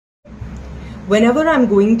Whenever I'm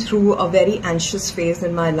going through a very anxious phase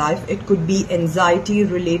in my life, it could be anxiety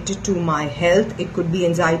related to my health, it could be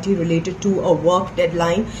anxiety related to a work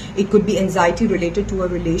deadline, it could be anxiety related to a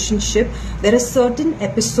relationship. There are certain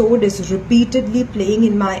episode is repeatedly playing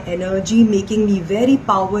in my energy, making me very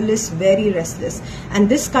powerless, very restless. And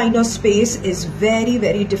this kind of space is very,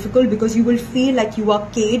 very difficult because you will feel like you are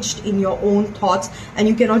caged in your own thoughts and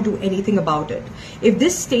you cannot do anything about it. If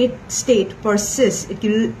this state persists,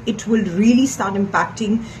 it will really start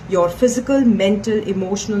impacting your physical, mental,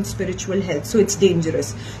 emotional, spiritual health. So it's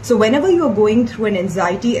dangerous. So whenever you are going through an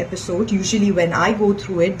anxiety episode, usually when I go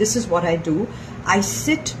through it, this is what I do. I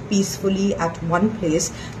sit peacefully at one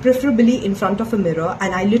place, preferably in front of a mirror,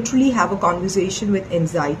 and I literally have a conversation with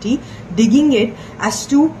anxiety, digging it as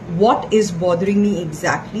to what is bothering me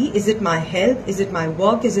exactly. Is it my health? Is it my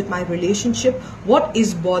work? Is it my relationship? What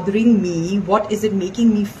is bothering me? What is it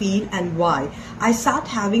making me feel, and why? I start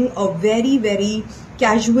having a very, very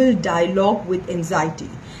casual dialogue with anxiety.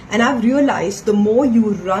 And I've realized the more you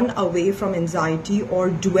run away from anxiety or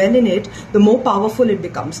dwell in it, the more powerful it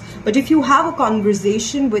becomes. But if you have a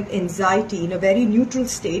conversation with anxiety in a very neutral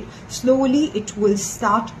state, slowly it will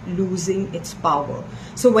start losing its power.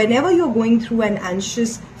 So whenever you're going through an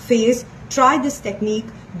anxious phase, try this technique.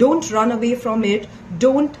 Don't run away from it.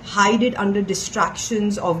 Don't hide it under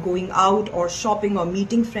distractions of going out or shopping or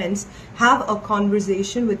meeting friends. Have a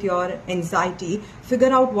conversation with your anxiety.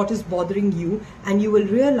 Figure out what is bothering you, and you will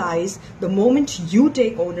realize the moment you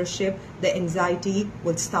take ownership, the anxiety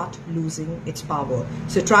will start losing its power.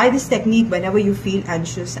 So try this technique whenever you feel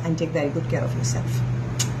anxious and take very good care of yourself.